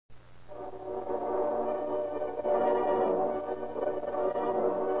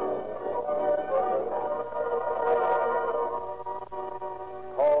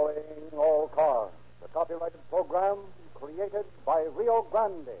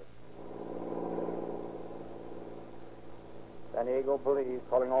Grande. San Diego police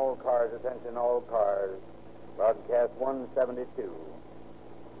calling all cars, attention all cars. Broadcast 172.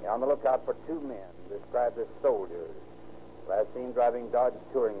 You're on the lookout for two men described as soldiers. Last seen driving Dodge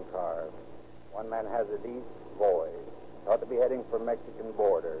touring car. One man has a East boy. Thought to be heading for Mexican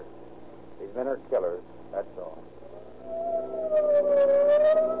border. These men are killers, that's all.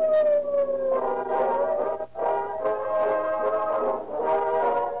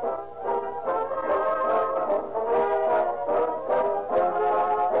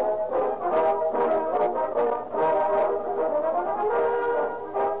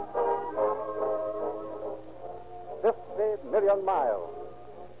 Miles,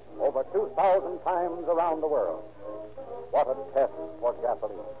 over 2,000 times around the world. What a test for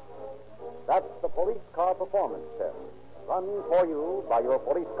gasoline. That's the police car performance test, run for you by your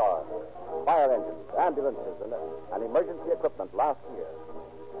police cars, fire engines, ambulances, and emergency equipment last year.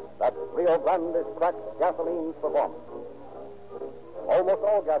 That's Rio Grande's cracked gasoline performance. Almost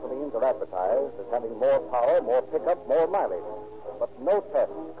all gasolines are advertised as having more power, more pickup, more mileage, but no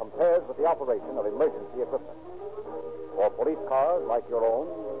test compares with the operation of emergency equipment. For police cars like your own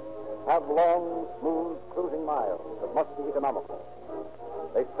have long, smooth cruising miles that must be economical.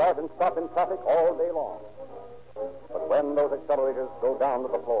 They start and stop in traffic all day long. But when those accelerators go down to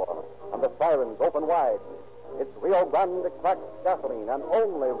the floor and the sirens open wide, it's Rio Grande cracked gasoline and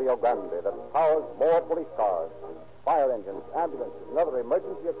only Rio Grande that powers more police cars, fire engines, ambulances, and other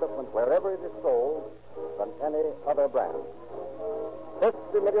emergency equipment wherever it is sold than any other brand.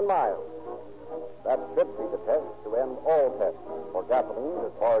 50 million miles. That should be the test to end all tests for gasoline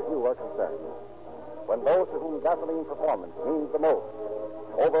as far as you are concerned. When those to whom gasoline performance means the most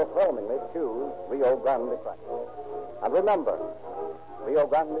overwhelmingly choose Rio Grande crack. And remember, Rio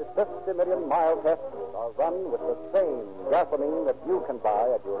Grande's 50 million mile tests are run with the same gasoline that you can buy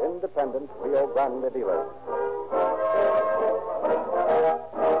at your independent Rio Grande dealer.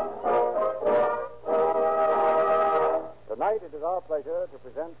 Tonight it is our pleasure to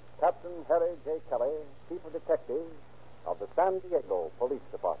present Captain Harry J. Kelly, Chief of Detectives of the San Diego Police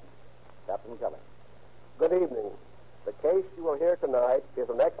Department. Captain Kelly. Good evening. The case you will hear tonight is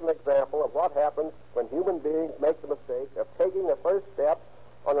an excellent example of what happens when human beings make the mistake of taking the first step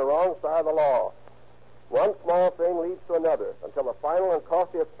on the wrong side of the law. One small thing leads to another until the final and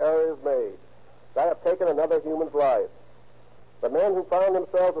costliest error is made. That have taken another human's life. The men who found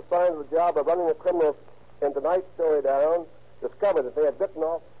themselves assigned the job of running the criminals in tonight's story down discovered that they had bitten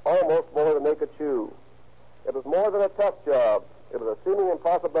off almost more than they could chew. It was more than a tough job. It was a seeming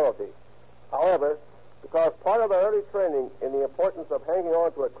impossibility. However, because part of their early training in the importance of hanging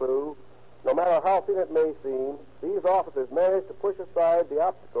on to a clue, no matter how thin it may seem, these officers managed to push aside the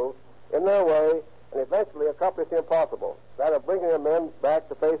obstacles in their way and eventually accomplish the impossible, that of bringing the men back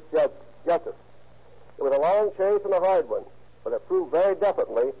to face justice. It was a long chase and a hard one, but it proved very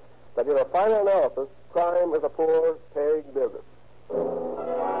definitely that in a final analysis, crime is a poor paying business.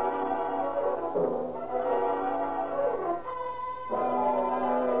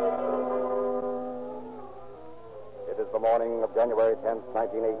 It is the morning of January 10th,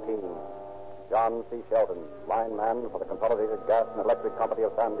 1918. John C. Shelton, lineman for the Consolidated Gas and Electric Company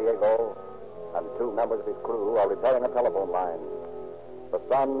of San Diego, and two members of his crew are repairing a telephone line. The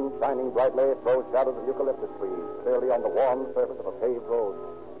sun, shining brightly, throws shadows of eucalyptus trees clearly on the warm surface of a paved road.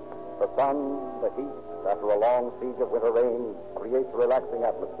 The sun, the heat, after a long siege of winter rain, creates a relaxing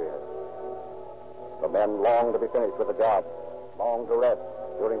atmosphere. The men long to be finished with the job, long to rest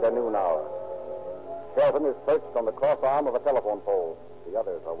during their noon hour. Shelton is perched on the cross arm of a telephone pole. The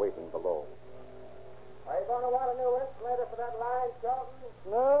others are waiting below. Are you going to want a new insulator for that line, Shelton?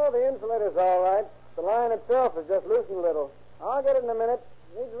 No, the insulator's all right. The line itself has just loosened a little. I'll get it in a minute.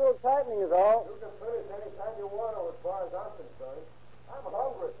 Needs a little tightening is all. You can finish any time you want to, as far as I'm concerned. I'm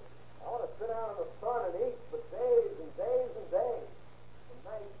hungry. I want to sit out in the sun and eat for days and days and days. Some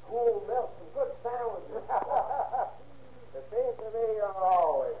nice cool milk, some good sandwiches. It seems to me you're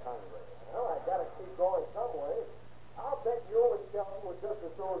always hungry. Well, I got to keep going some way. I'll bet you and Shelton would just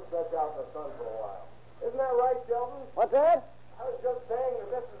as soon stretch out in the sun for a while. Isn't that right, Shelton? What's that? I was just saying that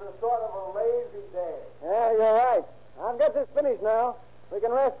this is a sort of a lazy day. Yeah, you're right. I've got this finished now. We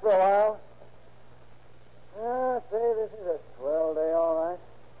can rest for a while. Say, this is a swell day, all right.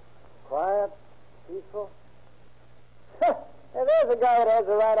 Quiet, peaceful. Hey, there's a guy that has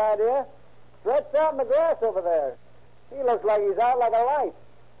the right idea. Stretched out in the grass over there. He looks like he's out like a light.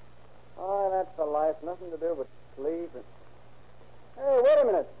 Oh, that's the life. Nothing to do but sleep. Hey, wait a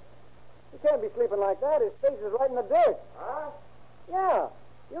minute. You can't be sleeping like that. His face is right in the dirt. Huh? Yeah.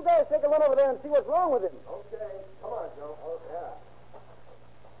 You guys take a run over there and see what's wrong with him. Okay. Come on, Joe. Oh, yeah.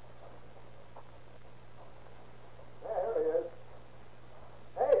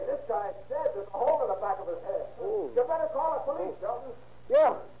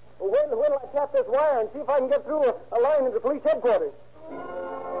 and see if I can get through a line into police headquarters.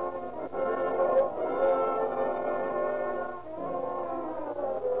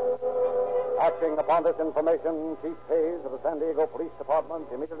 Acting upon this information, Chief Hayes of the San Diego Police Department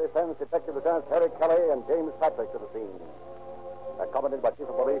immediately sends Detective Lieutenant Terry Kelly and James Patrick to the scene. Accompanied by Chief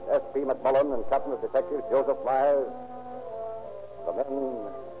of Police S.P. McMullen and Captain of Detectives Joseph Myers, the men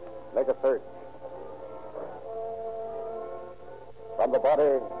make a search. From the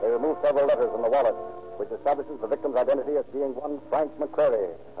body, they remove several letters in the wallet, which establishes the victim's identity as being one Frank McCrary,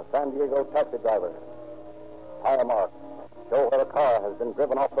 a San Diego taxi driver. Tire marks show where a car has been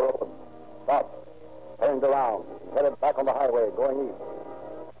driven off the road, stopped, turned around, and headed back on the highway going east.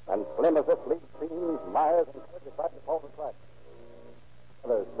 And slim as this lead seems, Myers and Kerr decide to follow the track.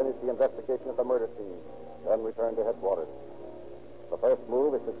 Others finish the investigation at the murder scene, then return to headquarters. The first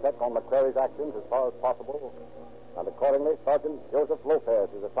move is to check on McCrary's actions as far as possible, and accordingly, Sergeant Joseph Lopez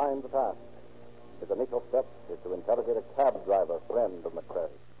is assigned the task. His initial step is to interrogate a cab driver, friend of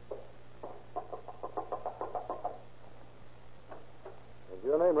McCrary. Is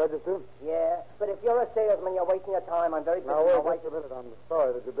your name registered? Yeah, but if you're a salesman, you're wasting your time. I'm very busy. Now, wait just a minute. I'm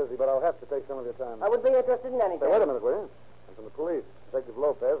sorry that you're busy, but I'll have to take some of your time. I would be interested in anything. Say, wait a minute, will you? I'm from the police, Detective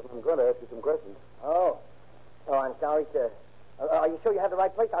Lopez, and I'm going to ask you some questions. Oh, I'm sorry, sir. Are you sure you have the right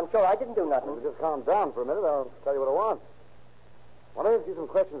place? I'm sure I didn't do nothing. Well, just calm down for a minute. I'll tell you what I want. I want to ask you some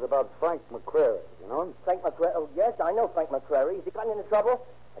questions about Frank McCrary. You know him? Frank McCrary? Oh, yes, I know Frank McCrary. Has he gotten into trouble?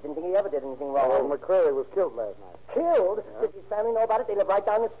 I didn't think he ever did anything wrong. Well, McCrary was killed last night. Killed? Yeah. Does his family know about it? They live right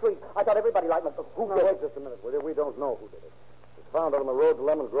down the street. I thought everybody liked McCrary. Who did Wait it? just a minute, will you? We don't know who did it. He was found out on the road to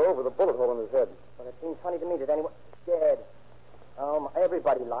Lemon Grove with a bullet hole in his head. Well, it seems funny to me that anyone... Dead.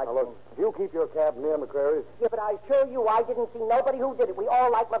 Everybody likes Now, look, him. you keep your cab near McCrary's. Yeah, but I assure you I didn't see nobody who did it. We all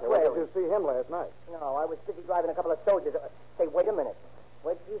like Where McCrary. did you see him last night? No, I was busy driving a couple of soldiers. Say, wait a minute.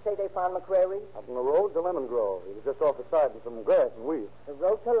 Where did you say they found McCrary? Up on the road to Lemon Grove. He was just off the side in some grass and weeds. The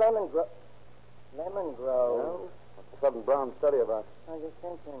road to Lemon Grove. Lemon Grove. Well, what's the sudden brown study about? I was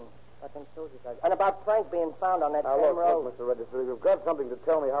thinking about them soldiers. And about Frank being found on that Now, same look, road. Mr. Register, you've got something to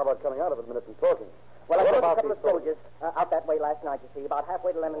tell me. How about coming out of it a minute and talking? Well, I What took a about couple of these soldiers out that way last night, you see. About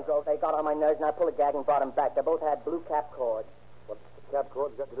halfway to Lemon Grove, they got on my nerves, and I pulled a gag and brought them back. They both had blue cap cords. What's the cap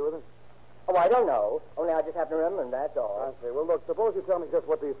cord got to do with it? Oh, I don't know. Only I just happen to remember them, that's all. I see. Well, look, suppose you tell me just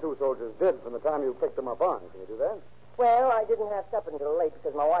what these two soldiers did from the time you picked them up on. Can you do that? Well, I didn't have supper until late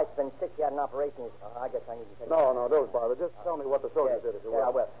because my wife's been sick. She had an operation. I guess I need to take No, don't bother. Just tell me what the soldiers did, if you will.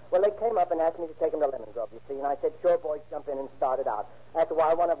 Yeah, I will. Well, they came up and asked me to take them to Lemon Grove, you see, and I said, sure, boys, jump in, and started out. After a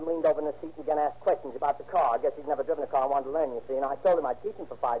while, one of them leaned over in the seat and began to ask questions about the car. I guess he'd never driven a car and wanted to learn, you see, and I told him I'd teach him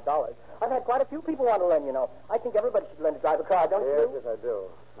for $5. I've had quite a few people want to learn, you know. I think everybody should learn to drive a car, don't you? Yes, I do.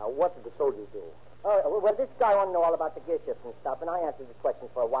 Now, what did the soldiers do? Oh, well, this guy wanted to know all about the gear shifts and stuff, and I answered his questions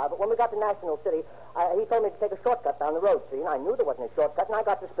for a while. But when we got to National City, he told me to take a shortcut down the road, see, and I knew there wasn't a shortcut, and I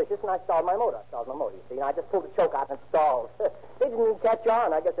got suspicious, and I stalled my motor. You see, and I just pulled the choke out and stalled. They didn't even catch on.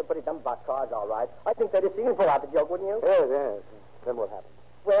 I guess they're pretty dumb about cars, all right. I think they'd have seen him pull out the joke, wouldn't you? Yes. Then what happened?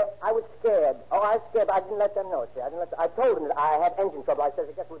 Well, I was scared. Oh, I was scared, but I didn't let them know, see. I told them that I had engine trouble. I said,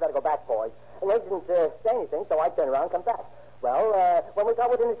 I guess we better go back, boys. And they didn't say anything, so I turned around and come back. Well, when we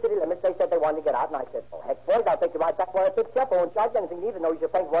got within the city limits, they said they wanted to get out, and I said, oh, heck, boys, I'll take you right back where I picked you up. I won't charge you anything, even though you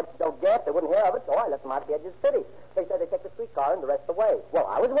think once you don't gas, they wouldn't hear of it, so I left them out at the edge of the city. They said they'd take the streetcar and the rest of the way. Well,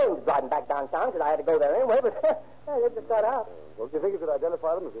 I was willing to drive them back downtown because I had to go there anyway, but they just got out. Well, do you think you could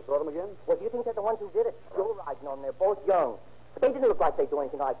identify them if you saw them again? Well, do you think they're the ones who did it? You're riding on them. They're both young. But they didn't look like they'd do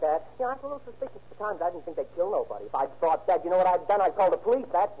anything like that. You know, I was a little suspicious at times. I didn't think they'd kill nobody. If I'd thought that, you know what I'd done? I'd call the police,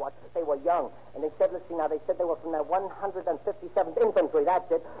 that's what. They were young. And they said, let's see now, they said they were from the 157th Infantry, that's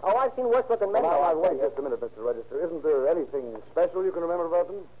it. Oh, I've seen worse-looking men. Now, wait just a minute, Mr. Register. Isn't there anything special you can remember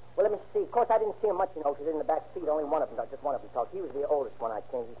about them? Well, let me see. Of course, I didn't see him much, you know, because in the back seat, only one of them talked. Just one of them talked. He was the oldest one I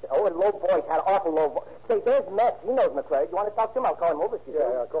changed. He said, and low voice, had an awful low voice. Say, there's Matt. He knows McCrary. You want to talk to him? I'll call him over, see.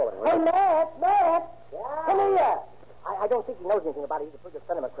 Yeah, call him. Hey, Matt! Yeah? Come here! I don't think he knows anything about it. He's a pretty good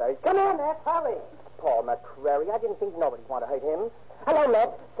friend of McCrary's. Come here, Matt. Hurry. Paul McCrary. I didn't think nobody wanted to hurt him. Hello,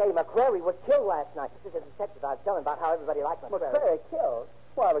 Matt. Say, McCrary was killed last night. This is a detective. I was telling about how everybody liked McCrary. McCrary killed?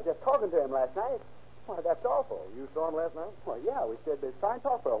 Well, I was just talking to him last night. Why, that's awful. You saw him last night? Well, yeah, we stood there trying to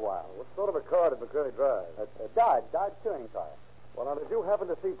talk for a while. What sort of a car did McCrary drive? A Dodge touring car. Well, now, did you happen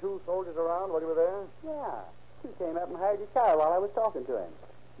to see two soldiers around while you were there? Yeah. He came up and hired his car while I was talking to him.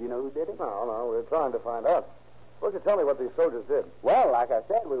 You know who did it? No, we're trying to find out. Suppose you tell me what these soldiers did. Well, like I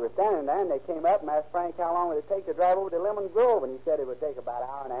said, we were standing there, and they came up and asked Frank how long it would take to drive over to Lemon Grove, and he said it would take about an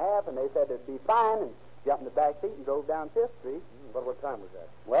hour and a half, and they said it'd be fine, and jumped in the back seat and drove down 5th Street. But what time was that?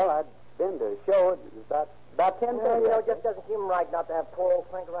 Well, I'd been to show it. It was about About 10:30. It just doesn't seem right not to have poor old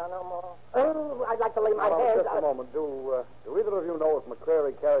Frank around no more. Oh, I'd like to lay my hands Just a moment. Do either of you know if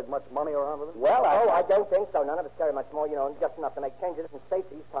McCrary carried much money around with him? Well, I don't think so. None of us carry much more, just enough to make changes in state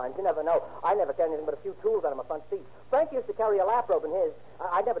these times. You never know. I never carry anything but a few tools out of my front seat. Frank used to carry a lap robe in his.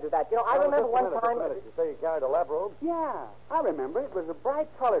 I never do that. I remember one time... You say he carried a lap robe? Yeah, I remember. It was a bright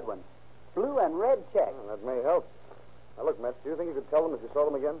colored one. Blue and red check. Well, that may help. Now, look, Metz, do you think you could tell them if you saw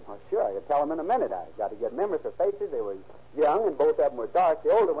them again? Oh, sure. I could tell them in a minute. I got to get memories for faces. They were young, and both of them were dark.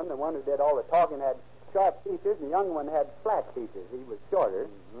 The older one, the one who did all the talking, had sharp features, and the young one had flat features. He was shorter.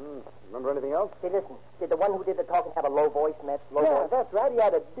 Mm-hmm. Remember anything else? Hey, listen. Did the one who did the talking have a low voice, Metz? Low Yeah, voice? that's right. He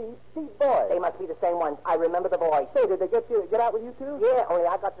had a deep, deep voice. They must be the same ones. I remember the voice. Say, did they get out with you, too? Yeah, only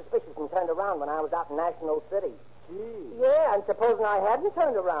I got suspicious and turned around when I was out in National City. Gee. Yeah, and supposing I hadn't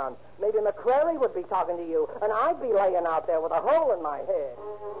turned around, maybe McCrary would be talking to you, and I'd be laying out there with a hole in my head.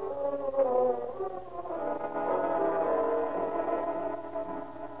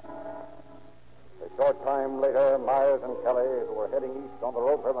 A short time later, Myers and Kelly, who were heading east on the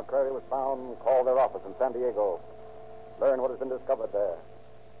road where McCrary was found, called their office in San Diego. Learn what has been discovered there.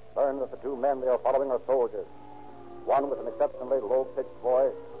 Learn that the two men they are following are soldiers. One with an exceptionally low-pitched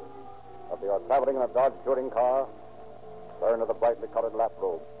voice. That they are traveling in a Dodge touring car. Learn of the brightly colored lap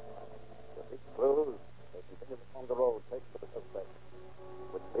robe. With these clues, they continue along the road, take to the suspect,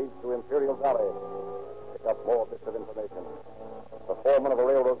 which leads to Imperial Valley. Pick up more bits of information. The foreman of a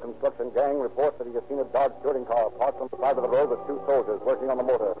railroad construction gang reports that he has seen a Dodge touring car parked on the side of the road with two soldiers working on the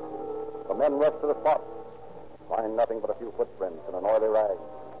motor. The men rush to the spot, find nothing but a few footprints in an oily rag.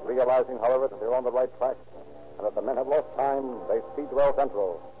 Realizing, however, that they're on the right track and that the men have lost time, they speed to El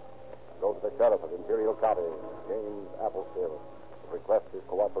Centro. Go to the sheriff of Imperial County, James Applestill, to request his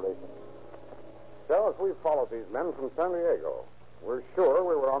cooperation. Sheriff, we followed these men from San Diego. We're sure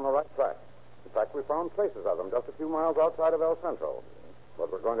we were on the right track. In fact, we found traces of them just a few miles outside of El Centro.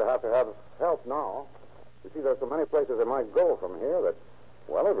 But we're going to have help now. You see, there's so many places they might go from here that,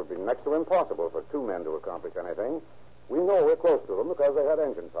 well, it would be next to impossible for two men to accomplish anything. We know we're close to them because they had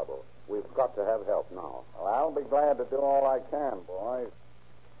engine trouble. We've got to have help now. Well, I'll be glad to do all I can, boys.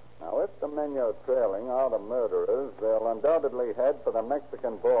 Now, if the men you're trailing are the murderers, they'll undoubtedly head for the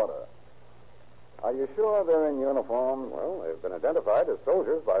Mexican border. Are you sure they're in uniform? Well, they've been identified as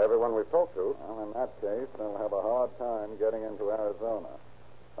soldiers by everyone we've talked to. Well, in that case, they'll have a hard time getting into Arizona.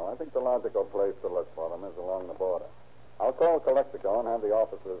 So I think the logical place to look for them is along the border. I'll call Calexico and have the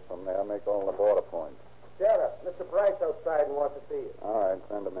officers from there make all the border points. Sheriff, Mr. Price outside and wants to see you. All right,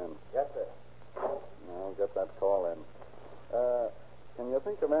 send them in. Yes, sir. I'll get that call in. Can you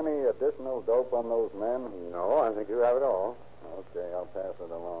think of any additional dope on those men? No, I think you have it all. Okay, I'll pass it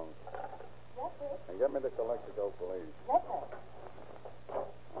along. Yes, sir. And get me the Calexico police. Yes, sir.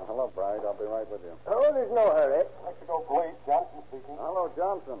 Hello, Bright. I'll be right with you. Oh, there's no hurry. Mexico police, Johnson speaking. Hello,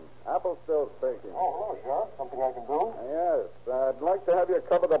 Johnson. Applestill speaking. Oh, hello, Sheriff. Something I can do? Yes. I'd like to have you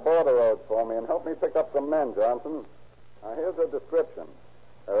cover the border roads for me and help me pick up some men, Johnson. Now, here's a description.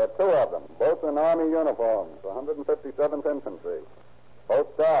 There are two of them, both in Army uniforms, 157th Infantry.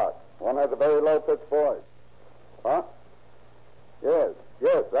 Both dark. One has a very low-pitched voice. Huh? Yes,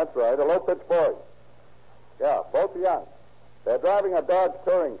 that's right, a low-pitched voice. Yeah, both young. They're driving a Dodge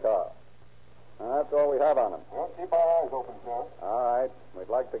touring car. That's all we have on them. Well, keep our eyes open, Sheriff. All right. We'd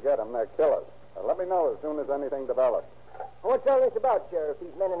like to get them. They're killers. Let me know as soon as anything develops. What's all this about, Sheriff?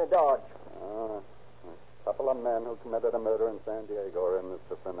 These men in a Dodge. A couple of men who committed a murder in San Diego are in this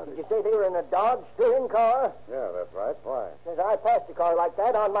vicinity. Did you say they were in a Dodge touring car? Yeah, that's right. Why? Since I passed a car like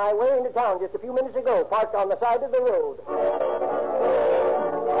that on my way into town just a few minutes ago, parked on the side of the road.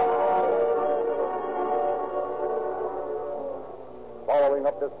 Following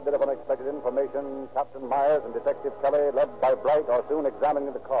up this bit of unexpected information, Captain Myers and Detective Kelly, led by Bright, are soon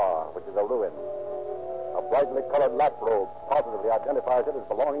examining the car, which is a ruin. A brightly colored lap robe positively identifies it as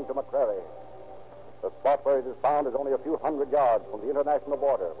belonging to McCrary. The spot where it is found is only a few hundred yards from the international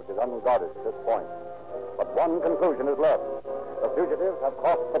border, which is unguarded at this point. But one conclusion is left. The fugitives have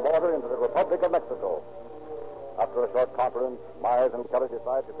crossed the border into the Republic of Mexico. After a short conference, Myers and Kelly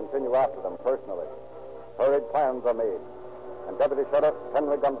decide to continue after them personally. Hurried plans are made, and Deputy Sheriff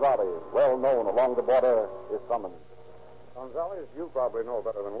Henry Gonzalez, well known along the border, is summoned. Gonzalez, you probably know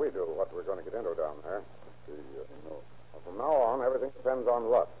better than we do what we're going to get into down there. No. Well, from now on, everything depends on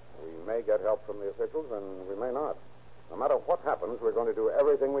luck. We may get help from the officials, and we may not. No matter what happens, we're going to do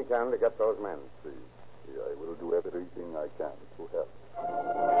everything we can to get those men. I will do everything I can to help.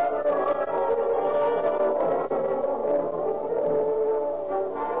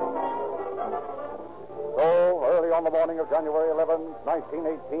 So, early on on the morning of January 11,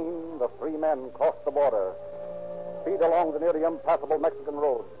 1918, the three men crossed the border, speed along the nearly impassable Mexican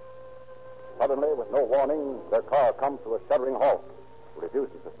road. Suddenly, with no warning, their car comes to a shuddering halt,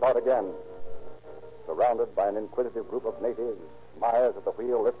 refuses to start again. Surrounded by an inquisitive group of natives, Myers at the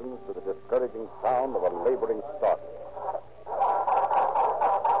wheel listens to the discouraging sound of a laboring start.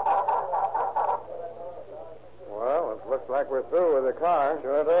 Well, it looks like we're through with the car.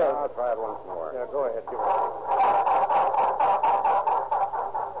 Sure does. I'll try it once more. Yeah, go ahead. Give it.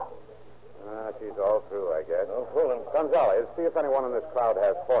 She's all through, I guess. No fooling. Gonzalez, see if anyone in this crowd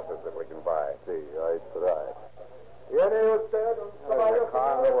has horses that we can buy. See, I tried. Any usted? There's a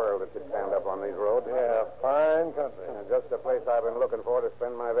car in the world that could stand up on these roads. Yeah, fine country. Just the place I've been looking for to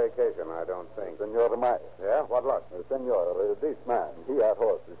spend my vacation, I don't think. Senor Myers. Yeah? What luck? Senor, this man, he had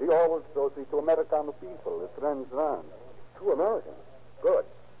horses. He always goes to American people, his friends run. 2 Americans. Good.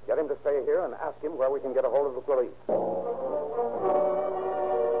 Get him to stay here and ask him where we can get a hold of the police.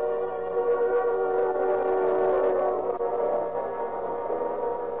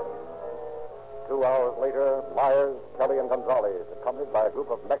 2 hours later, Myers, Kelly, and Gonzalez, accompanied by a group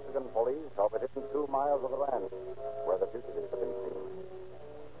of Mexican police, are within 2 miles of the ranch where the fugitives have been seen.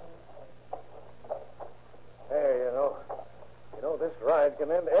 Hey, you know, this ride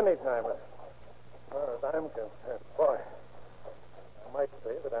can end any time. As far as I'm concerned, boy, I might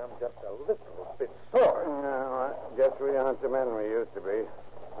say that I'm just a little bit sore. No, I guess we aren't the men we used to be.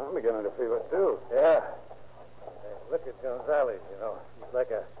 I'm beginning to feel it, too. Yeah. Hey, look at Gonzalez, He's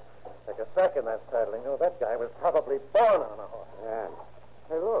like a sack in that saddle. That guy was probably born on a horse. Yeah.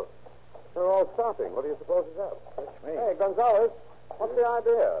 Hey, look. They're all stopping. What do you suppose is up? Which means... Hey, Gonzalez, what's the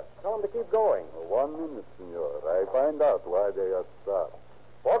idea? Tell them to keep going. 1 minute, senor. I find out why they are stopped.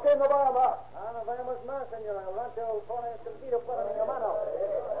 ¿Por qué no vamos? No vamos más, señor. El rancho pone escondido para mi hermano.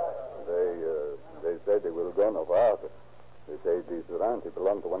 They say they will go no farther. They say this ranch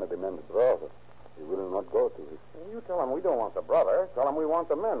belongs to one of the men's brothers. He will not go to it. You tell them we don't want the brother. Tell them we want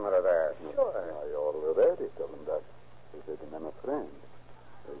the men that are there. Sure. I already tell them that. They say the men are friends.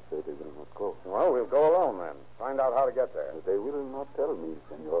 They say they will not go. Well, we'll go alone then. Find out how to get there. They will not tell me,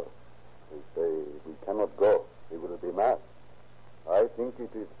 senor. They say we cannot go. They will be mad. I think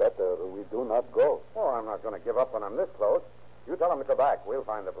it is better we do not go. Oh, I'm not going to give up when I'm this close. You tell them to go back. We'll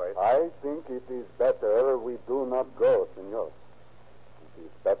find the place. I think it is better we do not go, senor. It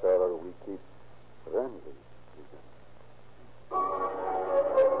is better we keep friendly.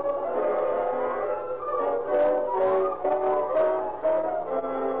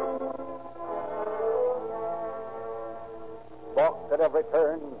 Balked at every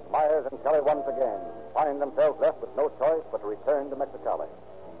turn, Myers and Kelly once again find themselves left with no choice but to return to Mexicali.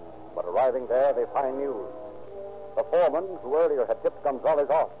 But arriving there, they find news. The foreman, who earlier had tipped Gonzalez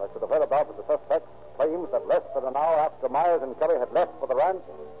off as to the whereabouts of the suspect, claims that less than an hour after Myers and Kelly had left for the ranch,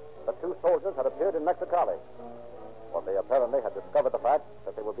 the 2 soldiers had appeared in Mexicali. But they apparently had discovered the fact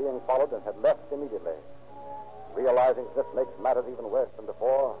that they were being followed and had left immediately. Realizing this makes matters even worse than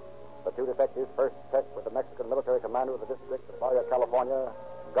before, the 2 detectives first checked with the Mexican military commander of the district of Baja California,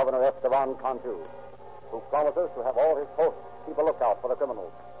 Governor Esteban Cantu, who promises to have all his posts keep a lookout for the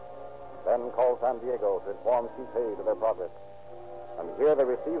criminals. Then called San Diego to inform Chief Hayes of their progress. And here they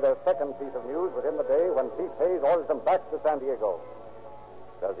receive their second piece of news within the day when Chief Hayes orders them back to San Diego.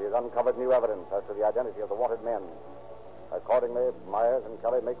 Says he has uncovered new evidence as to the identity of the wanted men. Accordingly, Myers and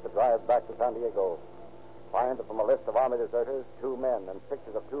Kelly make the drive back to San Diego. Find that from a list of Army deserters, 2 men and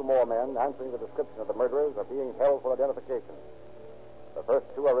pictures of 2 more men answering the description of the murderers are being held for identification. The first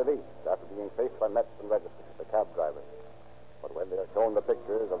 2 are released after being faced by Metz and Register, the cab drivers. But when they are shown the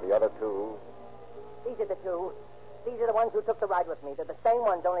pictures of the other 2... These are the 2. These are the ones who took the ride with me. They're the same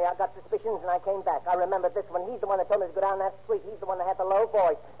ones, only I got suspicions and I came back. I remember this one. He's the one that told me to go down that street. He's the one that had the low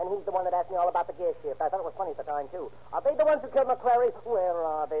voice. And he's the one that asked me all about the gear shift. I thought it was funny at the time, too. Are they the ones who killed McQuarrie? Where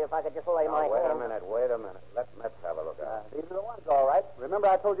are they, if I could just lay my Wait hand? a minute. Let Metz have a look at it. These are the ones, all right. Remember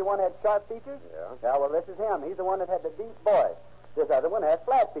I told you one had sharp features? Yeah. Yeah, well, this is him. He's the one that had the deep voice. This other one has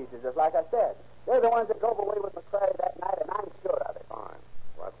flat features, just like I said. They're the ones that drove away with McQuarrie that night, and I'm sure of it. Fine.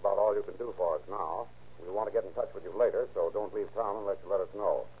 Well, that's about all you can do for us now. We want to get in touch with you later, so don't leave town unless you let us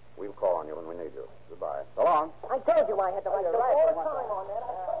know. We'll call on you when we need you. Goodbye. So long. I told you I had the right to ride all the time on that.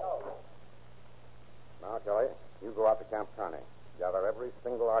 Now, Kelly, you go out to Camp Kearney. Gather every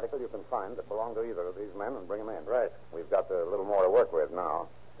single article you can find that belong to either of these men and bring them in. Right. We've got a little more to work with now.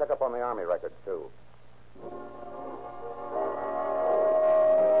 Check up on the Army records, too.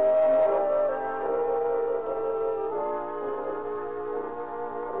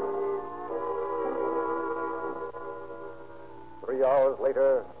 Three hours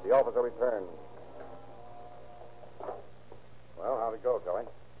later, the officer returned. How'd it go, Kelly?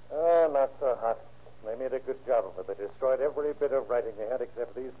 Not so hot. They made a good job of it. They destroyed every bit of writing they had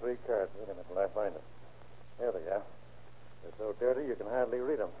except these 3 cards. Wait a minute till I find them. Here they are. They're so dirty you can hardly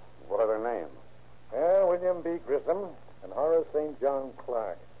read them. What are their names? William B. Grissom and Horace St. John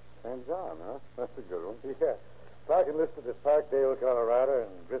Clark. St. John, huh? That's a good one. Yeah. Clark enlisted at Parkdale, Colorado,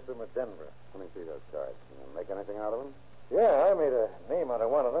 and Grissom at Denver. Let me see those cards. Can you make anything out of them? Yeah, I made a name out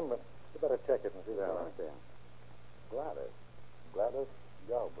of one of them, but you better check it and see Yeah, that let me see 'em. Gladys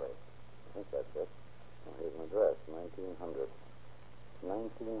Galbraith. I think that's it. Well, here's an address, 1900.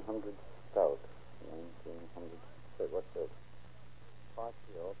 1900 South. 1900. Say, what's this? Park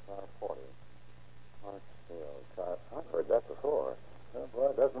Hill, car 40. Park Hill, car... I've heard that before. Oh, boy,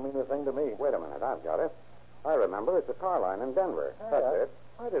 it doesn't mean a thing to me. Wait a minute, I've got it. I remember. It's a car line in Denver. That's it.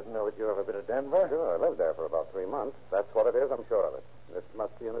 I didn't know that you ever been to Denver. Sure, I lived there for about 3 months. That's what it is, I'm sure of it. This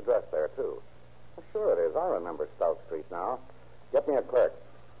must be an address there, too. Well, sure it is. I remember South Street now. Get me a clerk.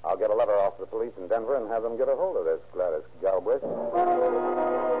 I'll get a letter off to the police in Denver and have them get a hold of this Gladys Galbraith. The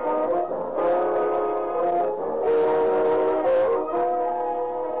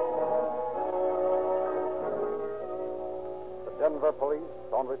Denver police,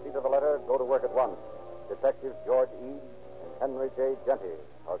 on receipt of the letter, go to work at once. Detectives George Eade and Henry J. Genty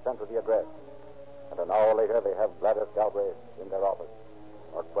are sent to the address. And an hour later, they have Gladys Galbraith in their office,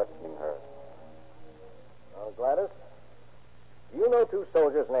 are questioning her. Gladys, do you know 2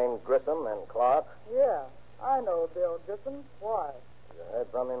 soldiers named Grissom and Clark? Yeah, I know Bill Grissom. Why? You heard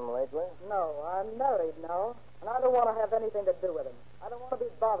from him lately? No, I'm married now, and I don't want to have anything to do with him. I don't want to be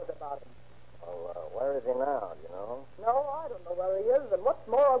bothered about him. Well, where is he now, do you know? No, I don't know where he is, and what's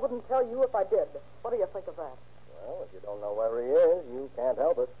more, I wouldn't tell you if I did. What do you think of that? Well, if you don't know where he is, you can't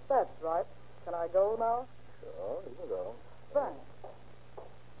help it. That's right. Can I go now? Sure, you can go. Thanks.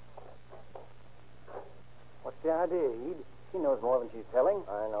 What's the idea, Ede? She knows more than she's telling.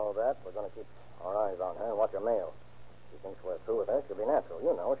 I know that. We're going to keep our eyes on her and watch her mail. She thinks we're through with her. She'll be natural.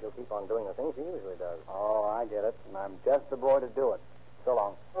 You know, she'll keep on doing the things she usually does. Oh, I get it. And I'm just the boy to do it. So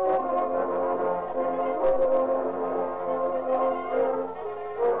long.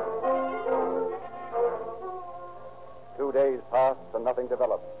 2 days pass and nothing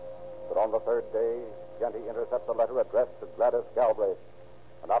develops. But on the 3rd day, Genty intercepts a letter addressed to Gladys Galbraith.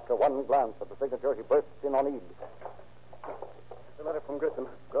 And after one glance at the signature, he bursts in on Ede. The letter from Grissom.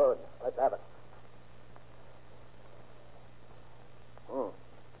 Good. Let's have it.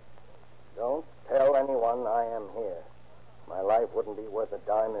 Don't tell anyone I am here. My life wouldn't be worth a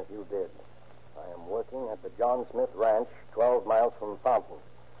dime if you did. I am working at the John Smith Ranch, 12 miles from Fountain.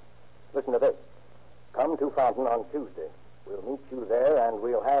 Listen to this. Come to Fountain on Tuesday. We'll meet you there, and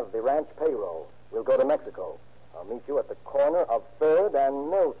we'll have the ranch payroll. We'll go to Mexico. I'll meet you at the corner of 3rd and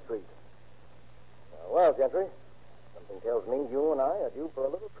Mill Street. Well, Gentry, something tells me you and I are due for a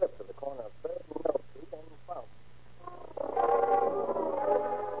little trip to the corner of 3rd and Mill Street and Fountain.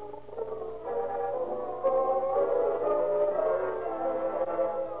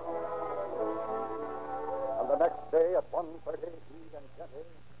 And the next day at 1:30, Ede and Genty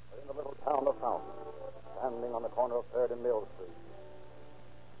are in the little town of Fountain, standing on the corner of 3rd and Mill Street.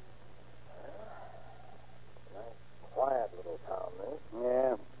 Quiet little town, this.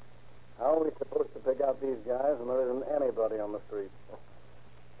 Yeah. How are we supposed to pick out these guys when there isn't anybody on the street?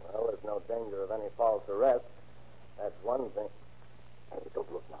 Well, there's no danger of any false arrest. That's one thing. Hey, don't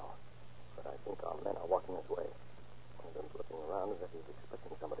look now. But I think our men are walking this way. One of them's looking around as if he's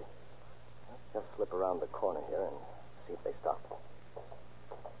expecting somebody. Let's just slip around the corner here and see if they stop.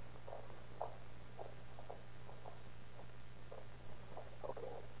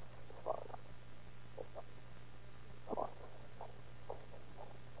 Okay. It's far enough. Come on.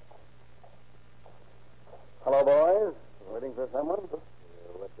 Hello, boys. Waiting for someone?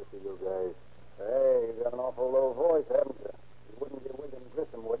 Let me see you guys. Hey, you got an awful low voice, haven't you? You wouldn't be William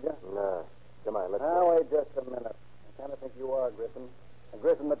Grissom, would you? No. Come on, let's Now, wait just a minute. I kind of think you are Grissom. And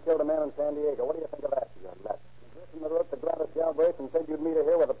Grissom that killed a man in San Diego. What do you think of that? You're nuts. Grissom that wrote to Gladys Galbraith and said you'd meet her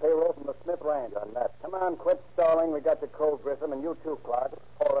here with a payroll from the Smith Ranch. You're nuts. Come on, quit stalling. We got you cold, Grissom, and you too, Clark.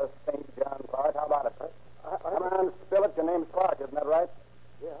 Horace St. John Clark. How about it? Come on, spill it. Your name's Clark, isn't that right?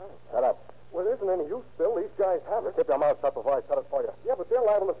 Yeah. Shut up. Well, there isn't any use, Bill. These guys have it. Keep your mouth shut before I shut it for you. Yeah, but they're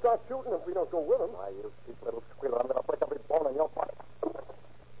liable to start shooting if we don't go with them. Why, you cheap little squealer. I'm going to break every bone in your body.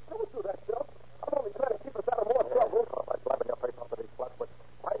 Don't do that, Bill. I'm only trying to keep us out of more trouble. If I slap in your face onto these flat but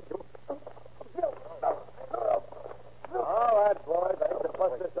why you... Bill. All right, boys. I hate to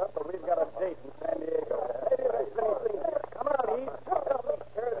bust this up, but we've got a date in San Diego. Maybe there's anything here. Come on, Eve. Don't be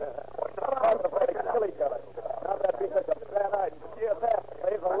scared. Come on, before they kill each other. Not that be such a bad idea.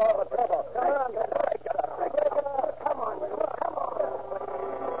 Saves a lot of trouble. Come on. Come on.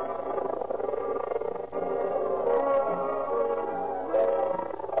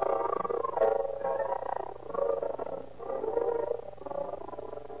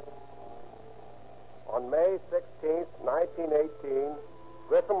 May 16, 1918,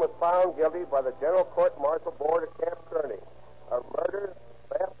 Grissom was found guilty by the General Court Martial Board at Camp Kearney of murder,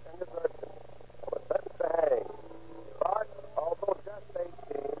 theft, and desertion, and was sentenced to hang. Clark, although just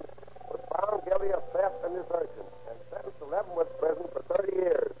 18, was found guilty of theft and desertion and sentenced to Leavenworth prison for 30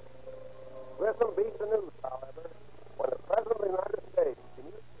 years. Grissom beat the news, however, when the President of the United States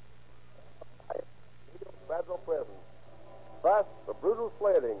communicated federal prison. Thus, the brutal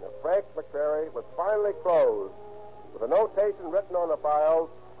slaving of Frank McCrary was finally closed, with a notation written on the files,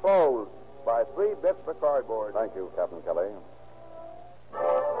 closed, by 3 bits of cardboard. Thank you, Captain Kelly.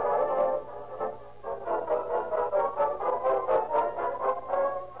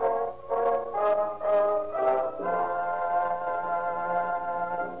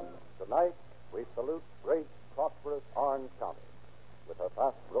 Tonight, we salute great, prosperous Orange County, with her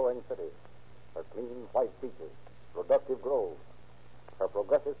fast-growing cities, her clean white beaches, productive groves, her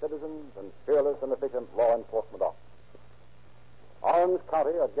progressive citizens, and fearless and efficient law enforcement officers. Orange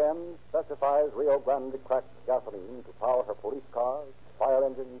County again specifies Rio Grande cracked gasoline to power her police cars, fire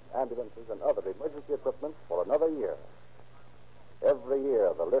engines, ambulances, and other emergency equipment for another year. Every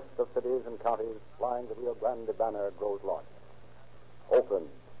year, the list of cities and counties flying the Rio Grande banner grows larger. Oakland,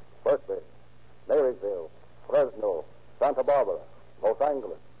 Berkeley, Marysville, Fresno, Santa Barbara, Los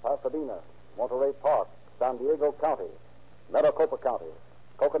Angeles, Pasadena, Monterey Park, San Diego County, Maricopa County,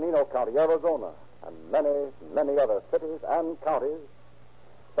 Coconino County, Arizona, and many, many other cities and counties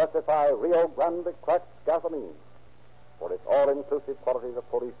specify Rio Grande cracked gasoline for its all-inclusive qualities of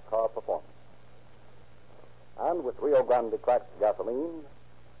police car performance. And with Rio Grande cracked gasoline,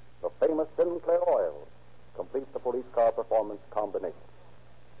 the famous Sinclair oil completes the police car performance combination,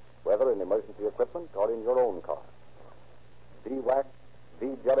 whether in emergency equipment or in your own car. De-waxed,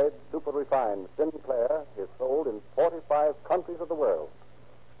 de-jellied, super-refined Sinclair is sold in 45 countries of the world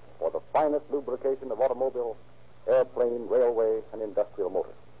for the finest lubrication of automobile, airplane, railway, and industrial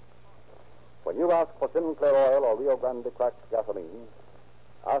motors. When you ask for Sinclair oil or Rio Grande cracked gasoline,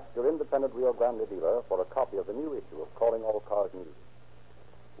 ask your independent Rio Grande dealer for a copy of the new issue of Calling All Cars News,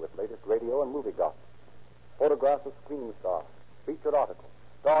 with latest radio and movie gossip, photographs of screen stars, featured articles,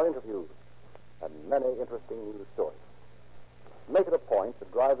 star interviews, and many interesting news stories. Make it a point to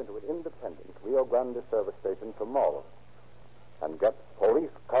drive into an independent Rio Grande service station tomorrow and get police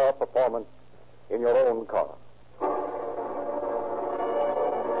car performance in your own car.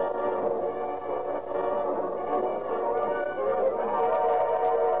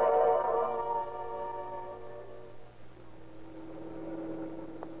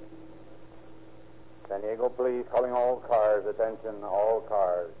 San Diego Police calling all cars, attention, all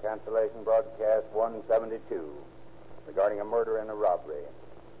cars. Cancellation broadcast 172 regarding a murder and a robbery.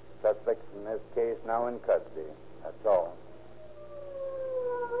 Suspects in this case now in custody. That's all.